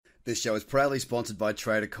This show is proudly sponsored by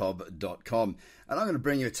TraderCobb.com, and I'm going to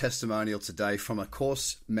bring you a testimonial today from a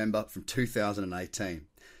course member from 2018.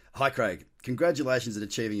 Hi Craig, congratulations on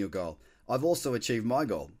achieving your goal. I've also achieved my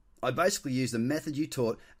goal. I basically used the method you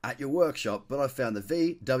taught at your workshop, but I found the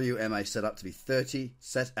VWMA set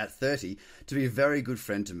at 30 to be a very good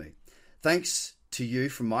friend to me. Thanks to you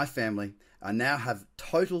from my family, I now have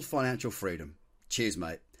total financial freedom. Cheers,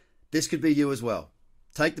 mate. This could be you as well.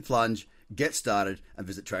 Take the plunge, get started, and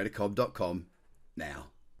visit TraderCobb.com now.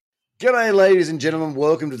 G'day, ladies and gentlemen.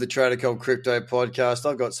 Welcome to the Trader Cobb Crypto Podcast.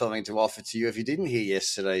 I've got something to offer to you. If you didn't hear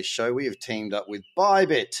yesterday's show, we have teamed up with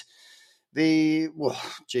Bybit.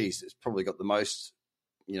 It's probably got the most,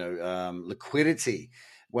 liquidity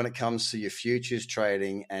when it comes to your futures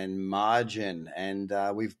trading and margin. And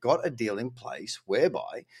we've got a deal in place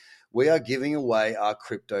whereby we are giving away our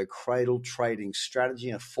crypto cradle trading strategy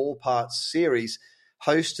in a 4-part series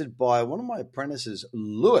hosted by one of my apprentices,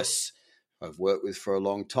 Lewis, who I've worked with for a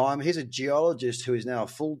long time. He's a geologist who is now a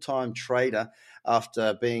full-time trader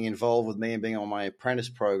after being involved with me and being on my apprentice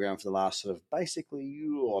program for the last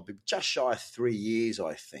just shy of 3 years,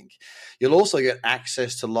 I think. You'll also get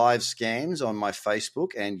access to live scans on my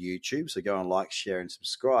Facebook and YouTube, so go and like, share, and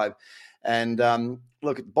subscribe. And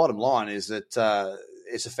look, the bottom line is that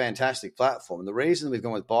it's a fantastic platform. And the reason we've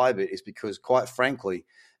gone with Bybit is because, quite frankly,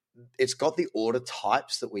 it's got the order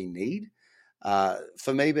types that we need.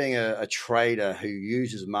 For me, being a trader who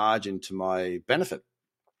uses margin to my benefit,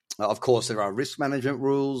 of course, there are risk management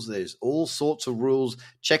rules. There's all sorts of rules,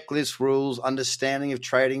 checklist rules, understanding of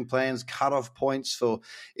trading plans, cutoff points for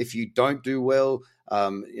if you don't do well,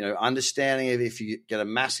 understanding of if you get a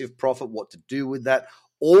massive profit, what to do with that.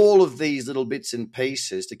 All of these little bits and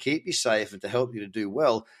pieces to keep you safe and to help you to do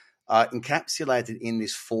well are encapsulated in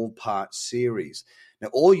this 4-part series. Now,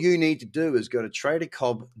 all you need to do is go to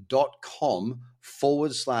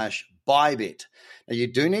TraderCobb.com/Bybit. Now, you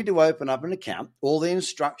do need to open up an account. All the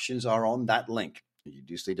instructions are on that link. You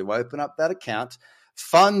just need to open up that account,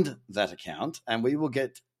 fund that account, and we will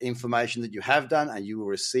get information that you have done, and you will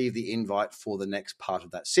receive the invite for the next part of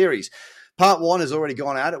that series. Part 1 has already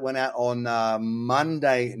gone out. It went out on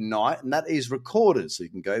Monday night, and that is recorded, so you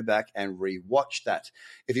can go back and rewatch that.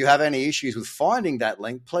 If you have any issues with finding that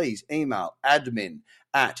link, please email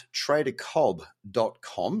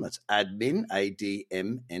admin@tradercobb.com. That's admin,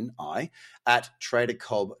 ADMNI,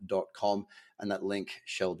 @tradercobb.com, and that link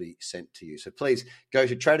shall be sent to you. So please go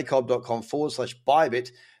to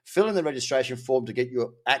tradercobb.com/Bybit, fill in the registration form to get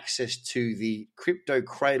your access to the crypto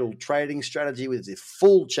cradle trading strategy with the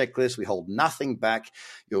full checklist. We hold nothing back.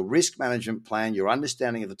 Your risk management plan, your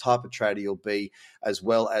understanding of the type of trader you'll be, as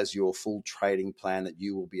well as your full trading plan that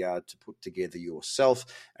you will be able to put together yourself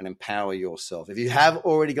and empower yourself. If you have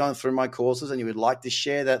already gone through my courses and you would like to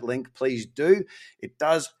share that link, please do. It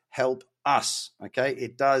does help us, okay?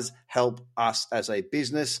 It does help us as a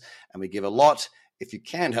business, and we give a lot. If you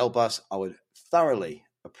can help us, I would thoroughly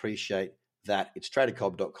appreciate that. It's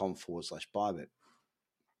tradercobb.com/Bybit.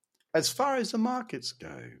 As far as the markets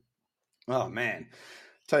go, oh man,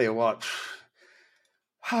 tell you what,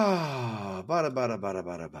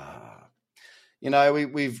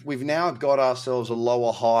 we've now got ourselves a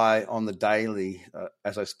lower high on the daily,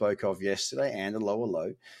 as I spoke of yesterday, and a lower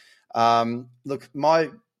low. Look,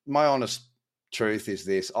 my honest truth is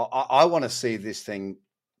this: I want to see this thing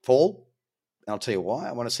fall. And I'll tell you why.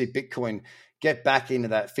 I want to see Bitcoin get back into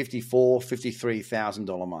that $54,000,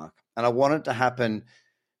 $53,000 mark. And I want it to happen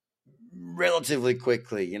relatively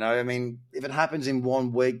quickly. If it happens in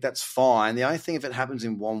 1 week, that's fine. The only thing, if it happens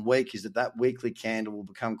in 1 week, is that weekly candle will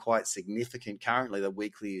become quite significant. Currently, the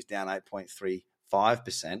weekly is down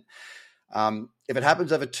 8.35%. If it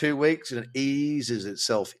happens over 2 weeks and it eases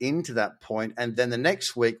itself into that point, and then the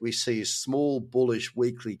next week we see a small bullish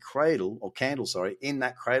weekly candle in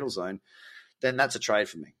that cradle zone, then that's a trade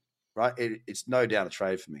for me, right? It's no doubt a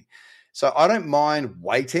trade for me. So I don't mind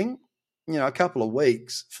waiting, a couple of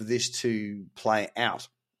weeks for this to play out.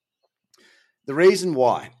 The reason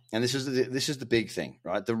why, and this is the big thing,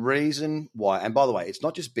 right? The reason why, and by the way, it's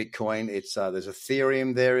not just Bitcoin. It's there's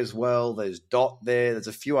Ethereum there as well. There's DOT there. There's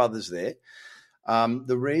a few others there.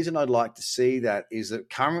 The reason I'd like to see that is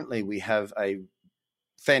that currently we have a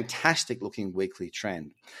fantastic looking weekly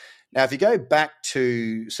trend. Now, if you go back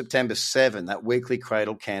to September 7, that weekly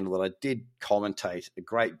cradle candle that I did commentate a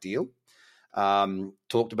great deal,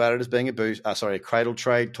 talked about it as being a cradle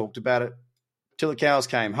trade, talked about it till the cows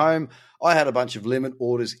came home. I had a bunch of limit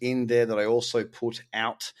orders in there that I also put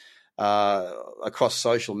out across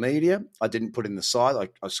social media. I didn't put in the size.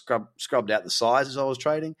 I scrubbed out the sizes I was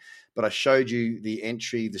trading, but I showed you the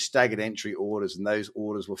staggered entry orders, and those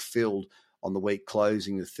orders were filled on the week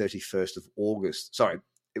closing the 31st of August. Sorry,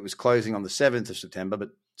 it was closing on the 7th of September, but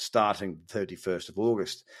starting the 31st of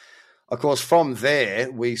August. Of course, from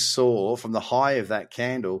there, we saw from the high of that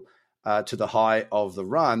candle to the high of the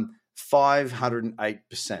run,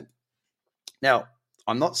 508%. Now,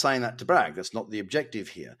 I'm not saying that to brag. That's not the objective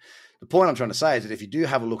here. The point I'm trying to say is that if you do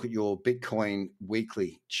have a look at your Bitcoin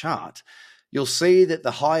weekly chart, you'll see that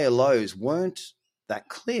the higher lows weren't that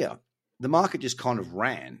clear. The market just kind of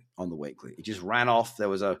ran on the weekly. It just ran off. There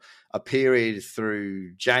was a period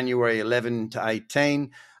through January 11 to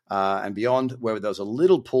 18 and beyond where there was a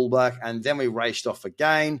little pullback, and then we raced off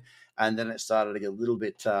again, and then it started to get a little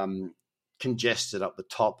bit congested up the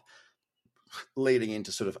top leading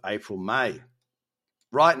into sort of April, May.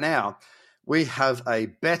 Right now, we have a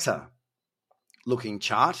better looking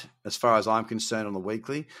chart as far as I'm concerned on the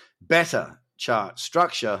weekly, better chart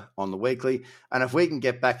structure on the weekly. And if we can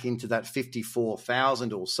get back into that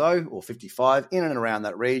 54,000 or so, or 55, in and around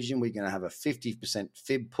that region, we're going to have a 50%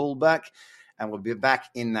 fib pullback, and we'll be back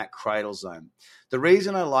in that cradle zone. The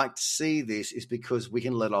reason I like to see this is because we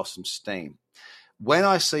can let off some steam. When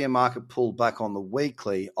I see a market pull back on the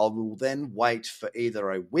weekly, I will then wait for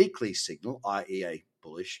either a weekly signal, i.e. a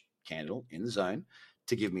bullish candle in the zone,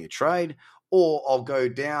 to give me a trade, or I'll go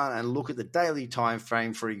down and look at the daily time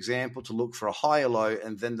frame, for example, to look for a higher low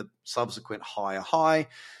and then the subsequent higher high,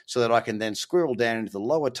 so that I can then squirrel down into the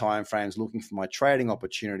lower time frames looking for my trading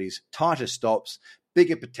opportunities, tighter stops,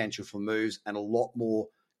 bigger potential for moves, and a lot more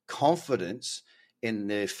confidence in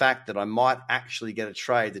the fact that I might actually get a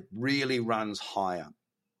trade that really runs higher.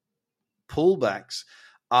 Pullbacks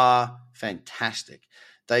are fantastic.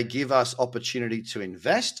 They give us opportunity to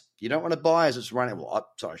invest. You don't want to buy as it's running. Well,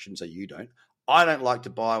 I shouldn't say you don't. I don't like to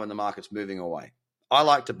buy when the market's moving away. I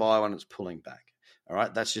like to buy when it's pulling back. All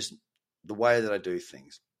right, that's just the way that I do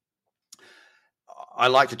things. I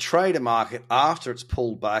like to trade a market after it's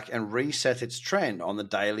pulled back and reset its trend on the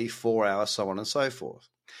daily, 4 hour, so on and so forth.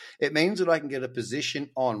 It means that I can get a position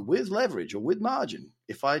on with leverage or with margin,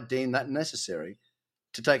 if I deem that necessary,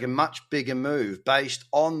 to take a much bigger move based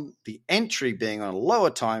on the entry being on a lower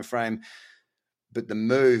time frame, but the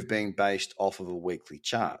move being based off of a weekly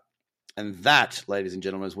chart. And that, ladies and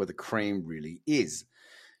gentlemen, is where the cream really is.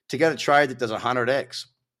 To get a trade that does 100x,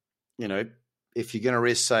 if you're going to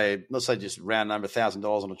risk, say, let's say just round number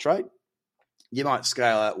 $1,000 on a trade, you might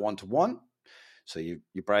scale out 1-to-1, so you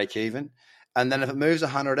break even. And then if it moves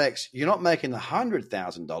 100x, you're not making the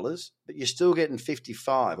 $100,000, but you're still getting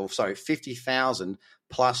 50,000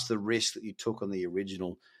 plus the risk that you took on the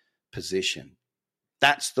original position.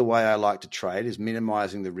 That's the way I like to trade, is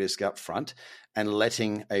minimizing the risk up front and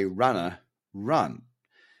letting a runner run.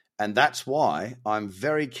 And that's why I'm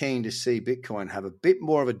very keen to see Bitcoin have a bit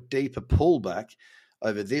more of a deeper pullback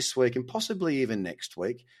over this week and possibly even next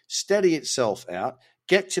week, steady itself out,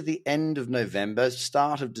 get to the end of November,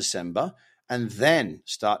 start of December, and then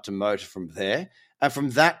start to motor from there. And from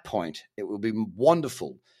that point, it will be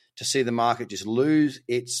wonderful to see the market just lose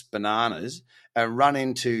its bananas and run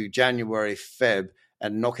into January, Feb,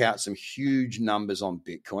 and knock out some huge numbers on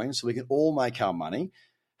Bitcoin so we can all make our money,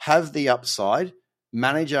 have the upside,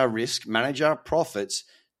 manage our risk, manage our profits,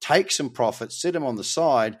 take some profits, sit them on the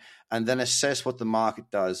side, and then assess what the market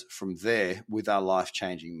does from there with our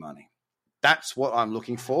life-changing money. That's what I'm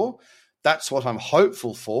looking for. That's what I'm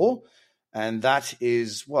hopeful for. And that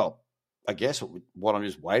is, well, I guess what I'm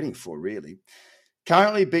just waiting for, really.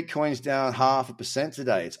 Currently, Bitcoin's down 0.5%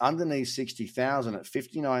 today. It's underneath 60,000 at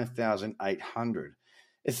 59,800.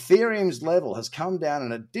 Ethereum's level has come down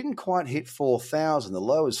and it didn't quite hit 4,000. The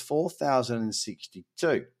low is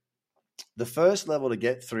 4,062. The first level to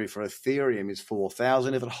get through for Ethereum is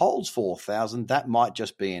 4,000. If it holds 4,000, that might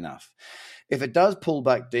just be enough. If it does pull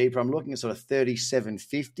back deeper, I'm looking at sort of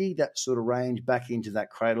 3,750, that sort of range, back into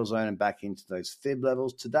that cradle zone and back into those fib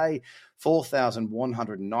levels. Today,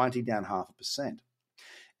 4,190, down 0.5%.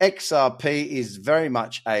 XRP is very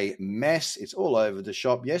much a mess. It's all over the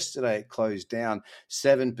shop. Yesterday, it closed down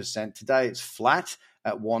 7%. Today, it's flat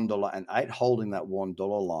at $1.08, holding that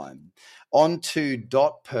 $1 line. On to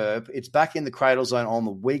 .perp. It's back in the cradle zone on the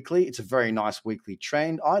weekly. It's a very nice weekly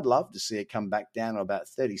trend. I'd love to see it come back down to about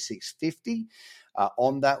 36.50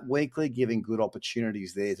 on that weekly, giving good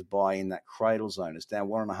opportunities there to buy in that cradle zone. It's down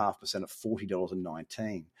 1.5% at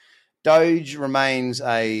 $40.19. DOGE remains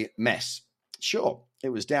a mess. Sure, it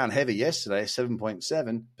was down heavy yesterday,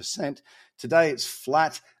 7.7%. Today, it's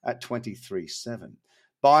flat at 23.7.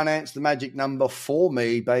 Binance, the magic number for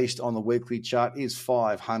me based on the weekly chart is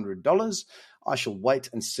 $500. I shall wait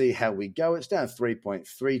and see how we go. It's down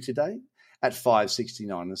 3.3 today at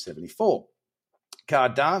 569.74.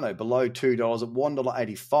 Cardano below $2 at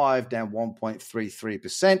 $1.85, down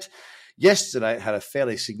 1.33%. Yesterday, it had a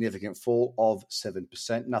fairly significant fall of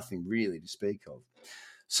 7%, nothing really to speak of.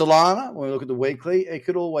 Solana, when we look at the weekly, it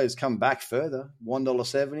could always come back further.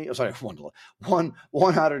 $1.70, oh, sorry,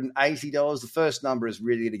 $180. The first number is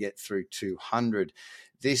really to get through 200.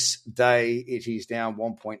 This day, it is down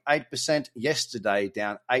 1.8%. Yesterday,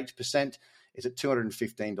 down 8%. It's at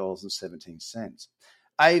 $215.17.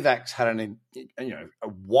 AVAX had a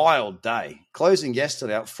wild day, closing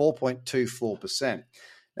yesterday up 4.24%.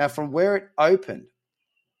 Now, from where it opened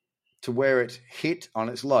to where it hit on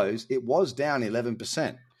its lows, it was down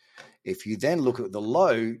 11%. If you then look at the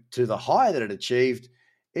low to the high that it achieved,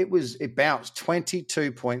 it bounced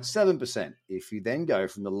 22.7%. If you then go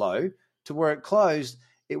from the low to where it closed,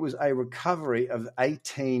 it was a recovery of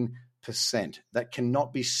 18%. That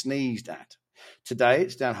cannot be sneezed at. Today,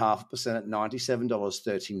 it's down 0.5% at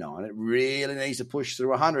 $97.39. It really needs to push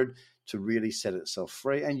through 100 to really set itself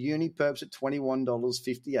free. And UniPerp's at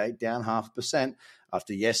 $21.58, down 0.5%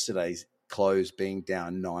 after yesterday's close being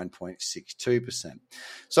down 9.62%.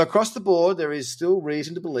 So across the board, there is still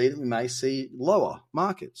reason to believe that we may see lower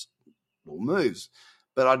markets or moves.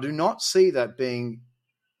 But I do not see that being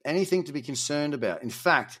anything to be concerned about. In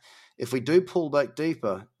fact, if we do pull back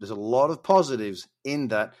deeper, there's a lot of positives in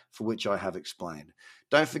that for which I have explained.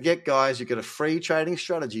 Don't forget, guys, you get a free trading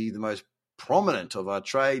strategy, the most prominent of our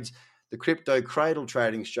trades, the crypto cradle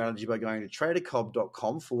trading strategy, by going to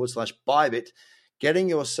tradercobb.com/Bybit, getting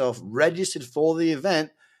yourself registered for the event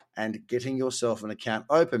and getting yourself an account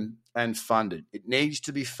open and funded. It needs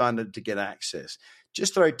to be funded to get access.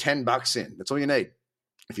 Just throw $10 in. That's all you need.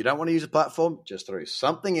 If you don't want to use a platform, just throw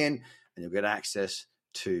something in and you'll get access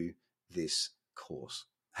to this course.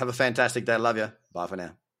 Have a fantastic day. Love you. Bye for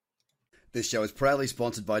now. This show is proudly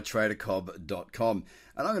sponsored by tradercobb.com,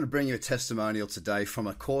 and I'm going to bring you a testimonial today from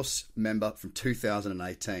a course member from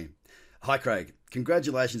 2018. Hi Craig,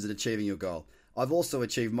 congratulations on achieving your goal. I've also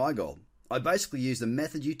achieved my goal. I basically used the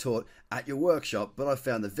method you taught at your workshop, but I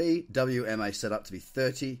found the VWMA set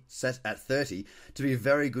at 30 to be a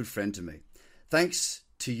very good friend to me. Thanks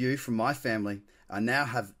to you from my family, I now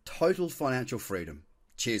have total financial freedom.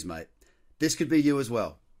 Cheers, mate. This could be you as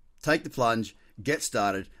well. Take the plunge, get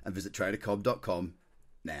started, and visit tradercobb.com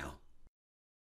now.